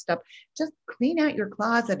ton of stuff, just clean out your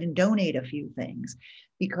closet and donate a few things,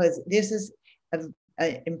 because this is an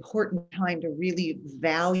important time to really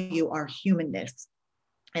value our humanness,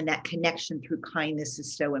 and that connection through kindness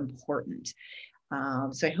is so important.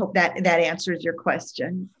 So I hope that answers your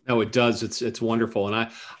question. No, it does. It's wonderful. And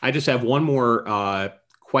I just have one more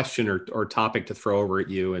question or topic to throw over at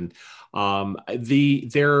you. And there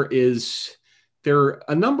are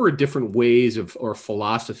a number of different ways or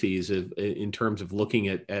philosophies in terms of looking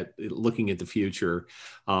at the future,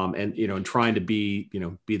 and trying to be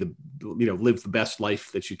live the best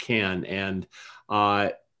life that you can. And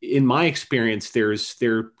in my experience, there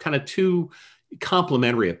are kind of two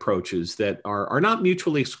complementary approaches that are not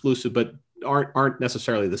mutually exclusive, but aren't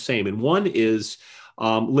necessarily the same. And one is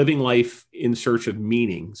living life in search of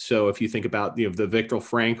meaning. So if you think about the Viktor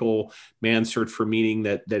Frankl Man's Search for Meaning,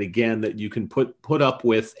 that you can put up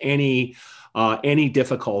with any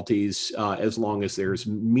difficulties as long as there's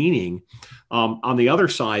meaning. On the other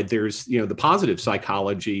side, there's the positive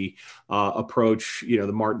psychology approach.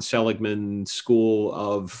 The Martin Seligman school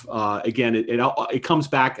of again, it comes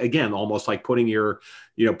back again almost like putting your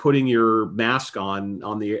mask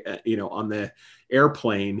on the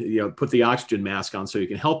airplane. Put the oxygen mask on so you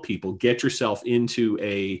can help people. Get yourself into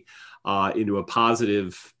a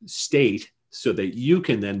positive state so that you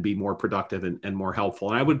can then be more productive and more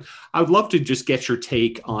helpful. And I would love to just get your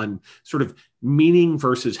take on sort of meaning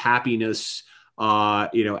versus happiness,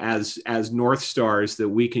 as North Stars that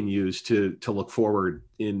we can use to look forward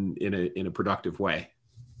in a productive way.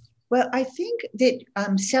 Well, I think that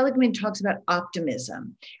Seligman talks about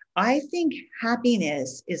optimism. I think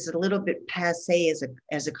happiness is a little bit passé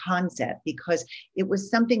as a concept, because it was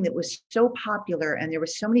something that was so popular and there were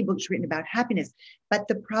so many books written about happiness. But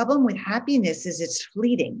the problem with happiness is it's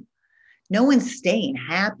fleeting. No one's staying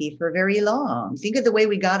happy for very long. Think of the way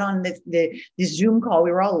we got on this Zoom call.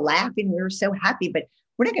 We were all laughing. We were so happy, but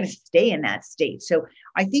we're not going to stay in that state. So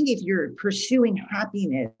I think if you're pursuing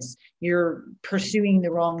happiness, you're pursuing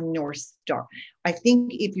the wrong North Star. I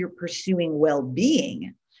think if you're pursuing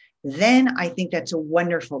well-being, then I think that's a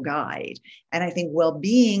wonderful guide. And I think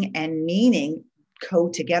well-being and meaning go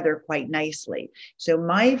together quite nicely. So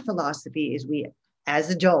my philosophy is we,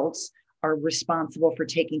 as adults, are responsible for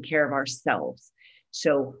taking care of ourselves.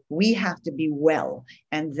 So we have to be well.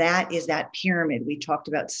 And that is that pyramid. We talked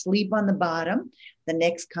about sleep on the bottom. The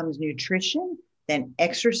next comes nutrition, then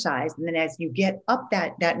exercise. And then as you get up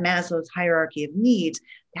that Maslow's hierarchy of needs,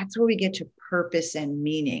 that's where we get to purpose and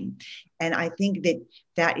meaning. And I think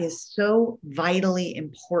that is so vitally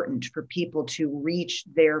important for people to reach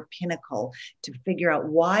their pinnacle, to figure out,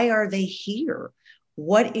 why are they here?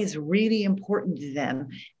 What is really important to them,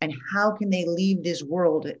 and how can they leave this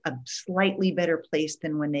world a slightly better place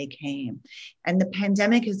than when they came? And the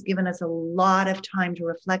pandemic has given us a lot of time to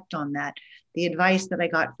reflect on that. The advice that I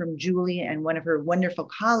got from Julie and one of her wonderful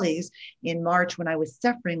colleagues in March when I was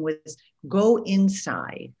suffering was, go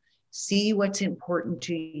inside, see what's important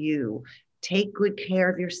to you, take good care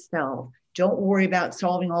of yourself. Don't worry about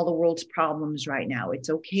solving all the world's problems right now. It's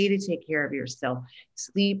okay to take care of yourself.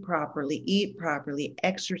 Sleep properly, eat properly,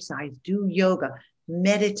 exercise, do yoga,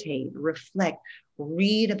 meditate, reflect,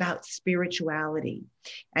 read about spirituality.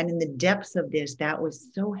 And in the depths of this, that was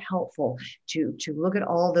so helpful to look at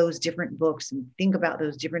all those different books and think about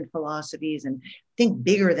those different philosophies and think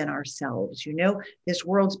bigger than ourselves. This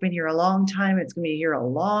world's been here a long time. It's going to be here a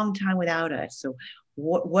long time without us. So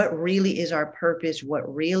what really is our purpose?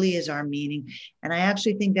 What really is our meaning? And I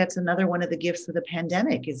actually think that's another one of the gifts of the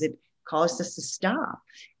pandemic, is it caused us to stop.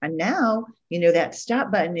 And now, that stop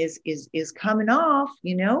button is coming off,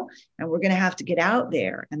 and we're going to have to get out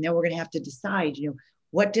there. And then we're going to have to decide,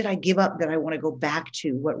 what did I give up that I want to go back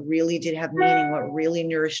to? What really did have meaning? What really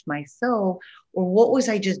nourished my soul? Or what was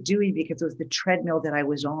I just doing because it was the treadmill that I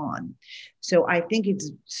was on? So I think it's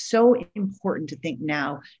so important to think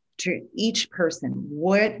now, to each person,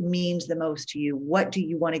 what means the most to you? What do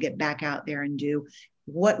you want to get back out there and do?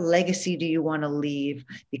 What legacy do you want to leave?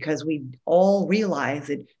 Because we all realize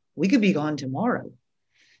that we could be gone tomorrow.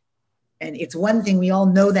 And it's one thing, we all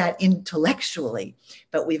know that intellectually,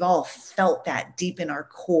 but we've all felt that deep in our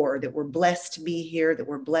core, that we're blessed to be here, that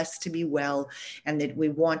we're blessed to be well, and that we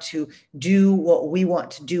want to do what we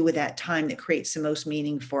want to do with that time that creates the most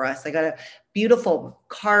meaning for us. I got a beautiful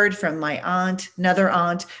card from my aunt, another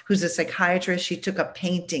aunt who's a psychiatrist. She took up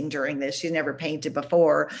painting during this. She's never painted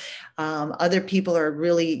before. Other people are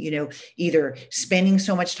really, either spending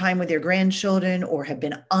so much time with their grandchildren or have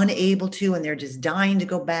been unable to, and they're just dying to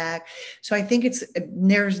go back. So I think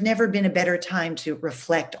there's never been a better time to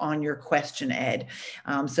reflect on your question, Ed.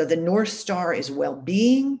 So the North Star is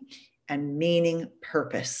well-being and meaning,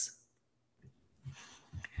 purpose.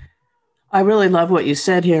 I really love what you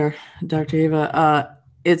said here, Dr. Eva.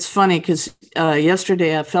 It's funny because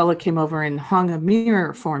yesterday a fella came over and hung a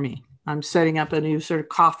mirror for me. I'm setting up a new sort of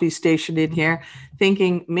coffee station in here,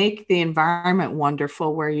 thinking, make the environment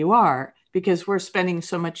wonderful where you are, because we're spending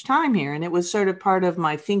so much time here. And it was sort of part of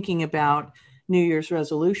my thinking about New Year's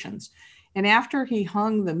resolutions. And after he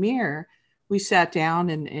hung the mirror, we sat down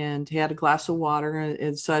and he had a glass of water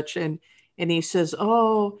and such. And he says,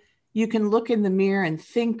 oh, you can look in the mirror and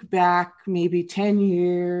think back maybe 10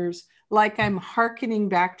 years, like I'm hearkening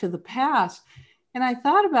back to the past. And I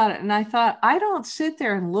thought about it and I thought, I don't sit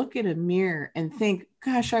there and look at a mirror and think,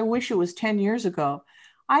 gosh, I wish it was 10 years ago.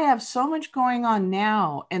 I have so much going on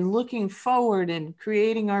now and looking forward and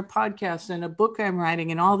creating our podcast and a book I'm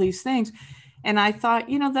writing and all these things. And I thought,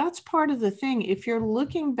 that's part of the thing. If you're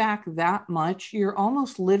looking back that much, you're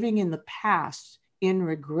almost living in the past in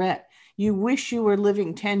regret. You wish you were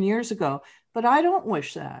living 10 years ago, but I don't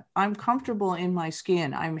wish that. I'm comfortable in my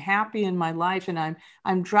skin. I'm happy in my life and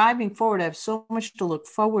I'm driving forward. I have so much to look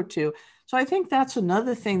forward to. So I think that's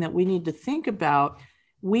another thing that we need to think about.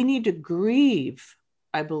 We need to grieve,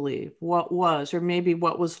 I believe, what was, or maybe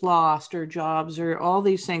what was lost, or jobs, or all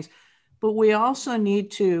these things. But we also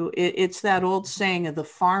need to, it's that old saying of the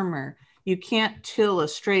farmer, You can't till a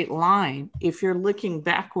straight line if you're looking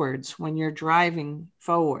backwards when you're driving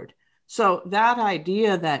forward. So that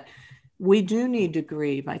idea that we do need to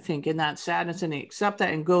grieve, I think, in that sadness and accept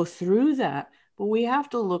that and go through that, but we have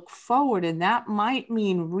to look forward, and that might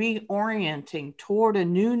mean reorienting toward a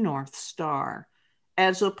new North Star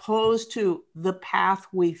as opposed to the path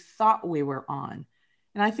we thought we were on.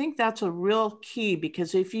 And I think that's a real key,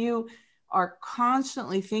 because if you are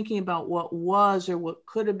constantly thinking about what was or what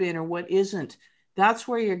could have been or what isn't, that's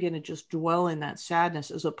where you're going to just dwell in that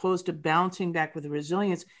sadness, as opposed to bouncing back with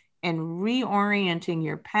resilience and reorienting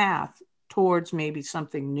your path towards maybe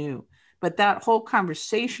something new. But that whole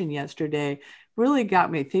conversation yesterday really got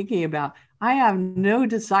me thinking about, I have no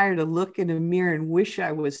desire to look in a mirror and wish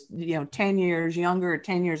I was, 10 years younger or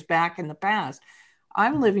 10 years back in the past.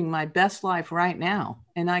 I'm living my best life right now,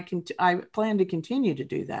 and I plan to continue to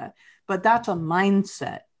do that. But that's a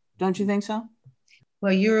mindset. Don't you think so?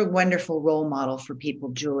 Well, you're a wonderful role model for people,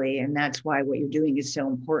 Julie, and that's why what you're doing is so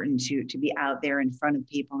important, to be out there in front of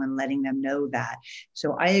people and letting them know that.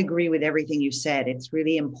 So I agree with everything you said. It's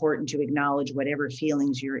really important to acknowledge whatever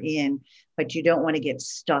feelings you're in, but you don't want to get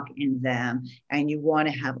stuck in them, and you want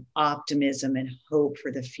to have optimism and hope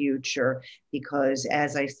for the future, because,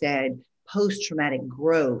 as I said, post-traumatic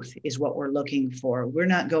growth is what we're looking for. We're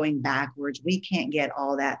not going backwards. We can't get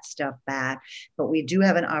all that stuff back, but we do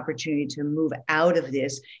have an opportunity to move out of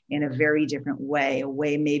this in a very different way, a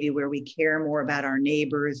way maybe where we care more about our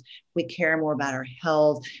neighbors, we care more about our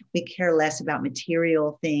health, we care less about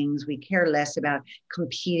material things, we care less about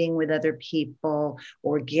competing with other people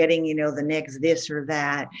or getting, the next this or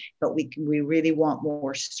that, but we really want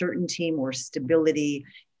more certainty, more stability,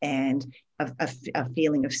 and a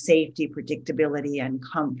feeling of safety, predictability, and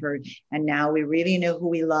comfort. And now we really know who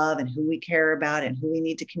we love and who we care about and who we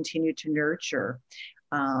need to continue to nurture.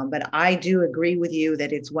 But I do agree with you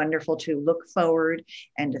that it's wonderful to look forward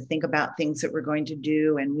and to think about things that we're going to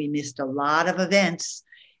do. And we missed a lot of events.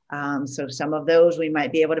 So some of those we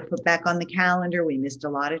might be able to put back on the calendar. We missed a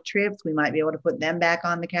lot of trips. We might be able to put them back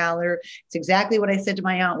on the calendar. It's exactly what I said to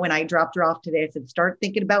my aunt when I dropped her off today. I said, start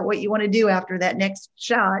thinking about what you want to do after that next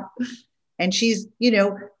shot. And she's,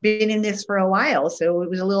 been in this for a while. So it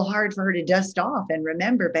was a little hard for her to dust off and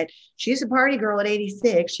remember, but she's a party girl at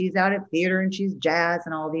 86. She's out at theater and she's jazz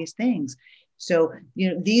and all these things. So,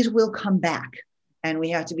 these will come back, and we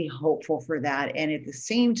have to be hopeful for that. And at the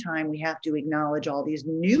same time, we have to acknowledge all these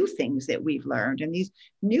new things that we've learned and these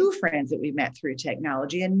new friends that we've met through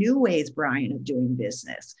technology and new ways, Brian, of doing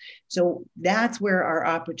business. So that's where our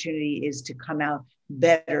opportunity is to come out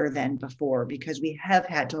better than before, because we have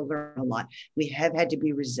had to learn a lot. We have had to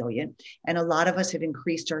be resilient. And a lot of us have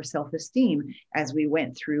increased our self-esteem as we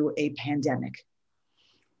went through a pandemic.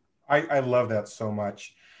 I love that so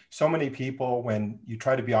much. So many people, when you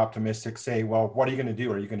try to be optimistic, say, well, what are you going to do?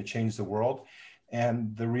 Are you going to change the world?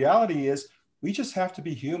 And the reality is, we just have to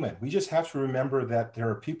be human. We just have to remember that there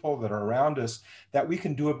are people that are around us that we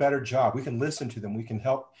can do a better job. We can listen to them. We can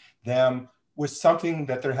help them with something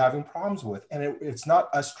that they're having problems with. And it's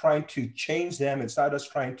not us trying to change them. It's not us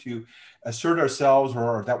trying to assert ourselves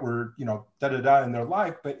or that we're, da-da-da in their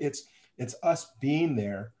life, but it's us being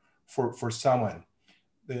there for someone.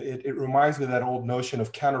 It reminds me of that old notion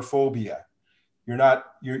of counterphobia.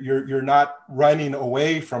 You're not running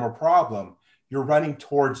away from a problem. You're running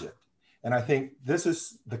towards it. And I think this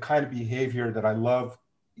is the kind of behavior that I love,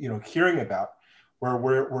 hearing about, where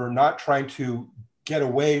we're not trying to get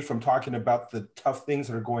away from talking about the tough things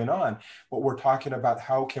that are going on, but we're talking about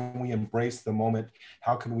how can we embrace the moment?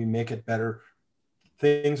 How can we make it better?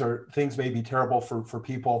 Things may be terrible for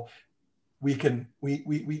people.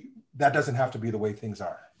 That doesn't have to be the way things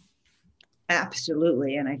are.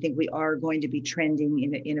 Absolutely. And I think we are going to be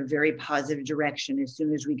trending in a very positive direction as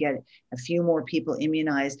soon as we get a few more people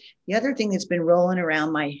immunized. The other thing that's been rolling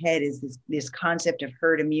around my head is this concept of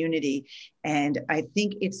herd immunity. And I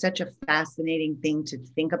think it's such a fascinating thing to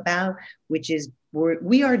think about, which is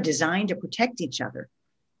we are designed to protect each other.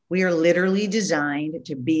 We are literally designed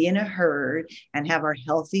to be in a herd and have our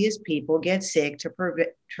healthiest people get sick to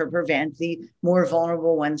prevent the more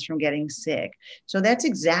vulnerable ones from getting sick. So that's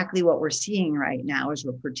exactly what we're seeing right now, is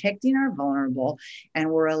we're protecting our vulnerable,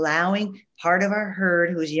 and we're allowing part of our herd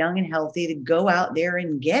who's young and healthy to go out there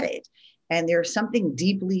and get it. And there's something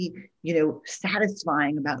deeply,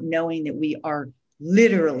 satisfying about knowing that we are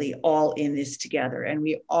literally all in this together, and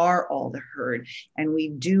we are all the herd, and we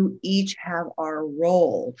do each have our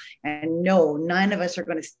role. And no, none of us are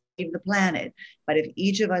going to the planet. But if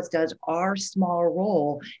each of us does our small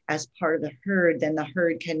role as part of the herd, then the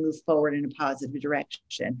herd can move forward in a positive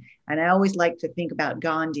direction. And I always like to think about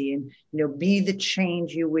Gandhi and, be the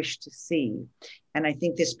change you wish to see. And I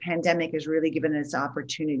think this pandemic has really given us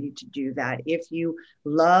opportunity to do that. If you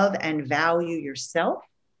love and value yourself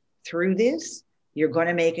through this, you're going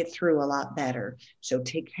to make it through a lot better. So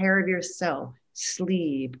take care of yourself,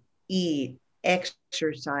 sleep, eat,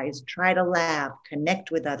 exercise, try to laugh,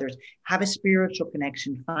 connect with others, have a spiritual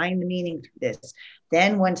connection, find the meaning through this.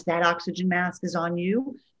 Then once that oxygen mask is on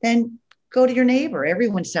you, then go to your neighbor.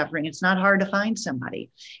 Everyone's suffering. It's not hard to find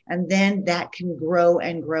somebody. And then that can grow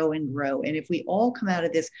and grow and grow. And if we all come out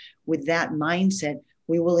of this with that mindset,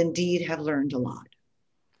 we will indeed have learned a lot.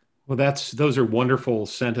 Well, those are wonderful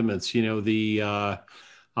sentiments. The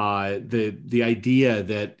idea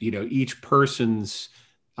that, each person's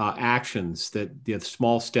actions, that the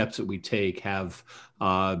small steps that we take have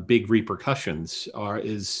big repercussions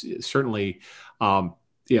is certainly,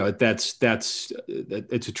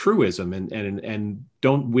 it's a truism, and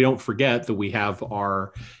we don't forget that we have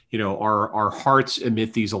our hearts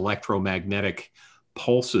emit these electromagnetic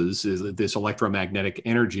pulses, this electromagnetic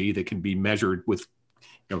energy that can be measured with,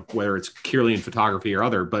 whether it's Kirlian photography or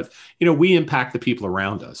other, but, we impact the people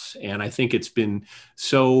around us. And I think it's been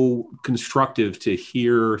so constructive to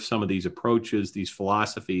hear some of these approaches, these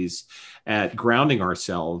philosophies at grounding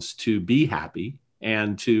ourselves to be happy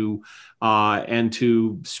and to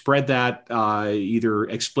spread that either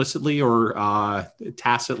explicitly or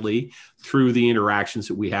tacitly through the interactions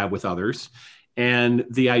that we have with others. And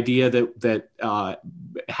the idea that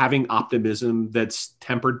having optimism that's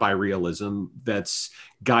tempered by realism, that's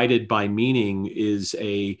guided by meaning, is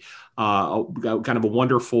a kind of a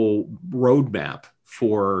wonderful roadmap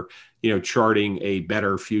for charting a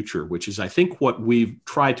better future, which is, I think, what we've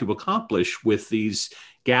tried to accomplish with these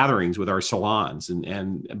gatherings with our salons,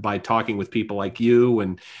 and by talking with people like you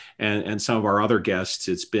and some of our other guests.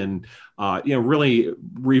 It's been really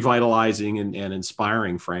revitalizing and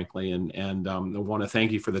inspiring, frankly, and I want to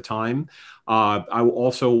thank you for the time. I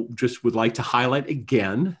also just would like to highlight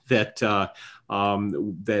again that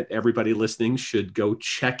that everybody listening should go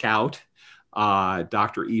check out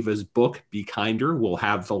Dr. Eva's book, Be Kinder. We'll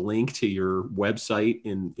have the link to your website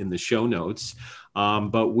in the show notes.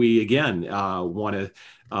 But we, again, want to,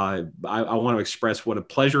 I want to express what a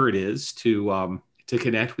pleasure it is to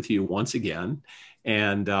connect with you once again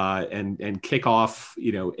and kick off,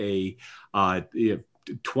 a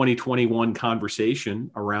 2021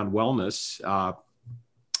 conversation around wellness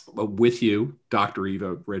with you, Dr.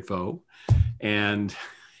 Eva Ritvo, and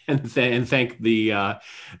thank the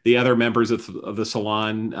other members of the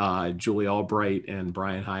salon, Julie Albright and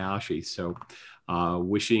Brian Hayashi. So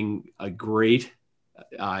wishing a great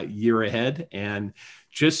year ahead, and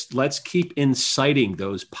just let's keep inciting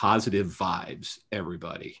those positive vibes,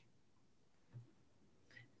 everybody.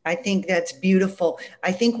 I think that's beautiful.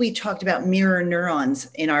 I think we talked about mirror neurons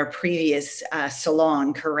in our previous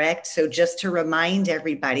salon, correct? So just to remind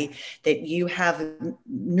everybody that you have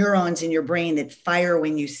neurons in your brain that fire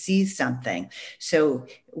when you see something. So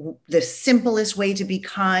the simplest way to be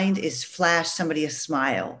kind is flash somebody a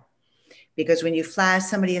smile. Because when you flash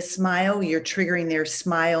somebody a smile, you're triggering their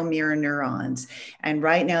smile mirror neurons. And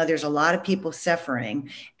right now there's a lot of people suffering,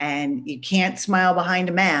 and you can't smile behind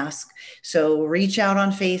a mask. So reach out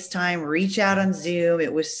on FaceTime, reach out on Zoom.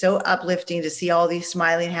 It was so uplifting to see all these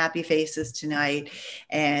smiling, happy faces tonight.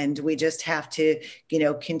 And we just have to,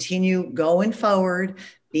 continue going forward,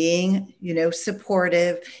 being,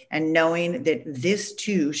 supportive, and knowing that this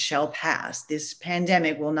too shall pass. This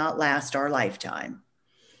pandemic will not last our lifetime.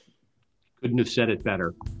 Couldn't have said it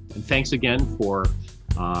better. And thanks again for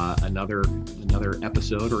another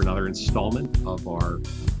episode or another installment of our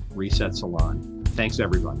Reset Salon. Thanks,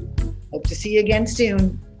 everybody. Hope to see you again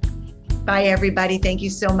soon. Bye, everybody. Thank you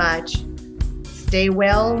so much. Stay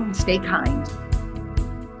well and stay kind.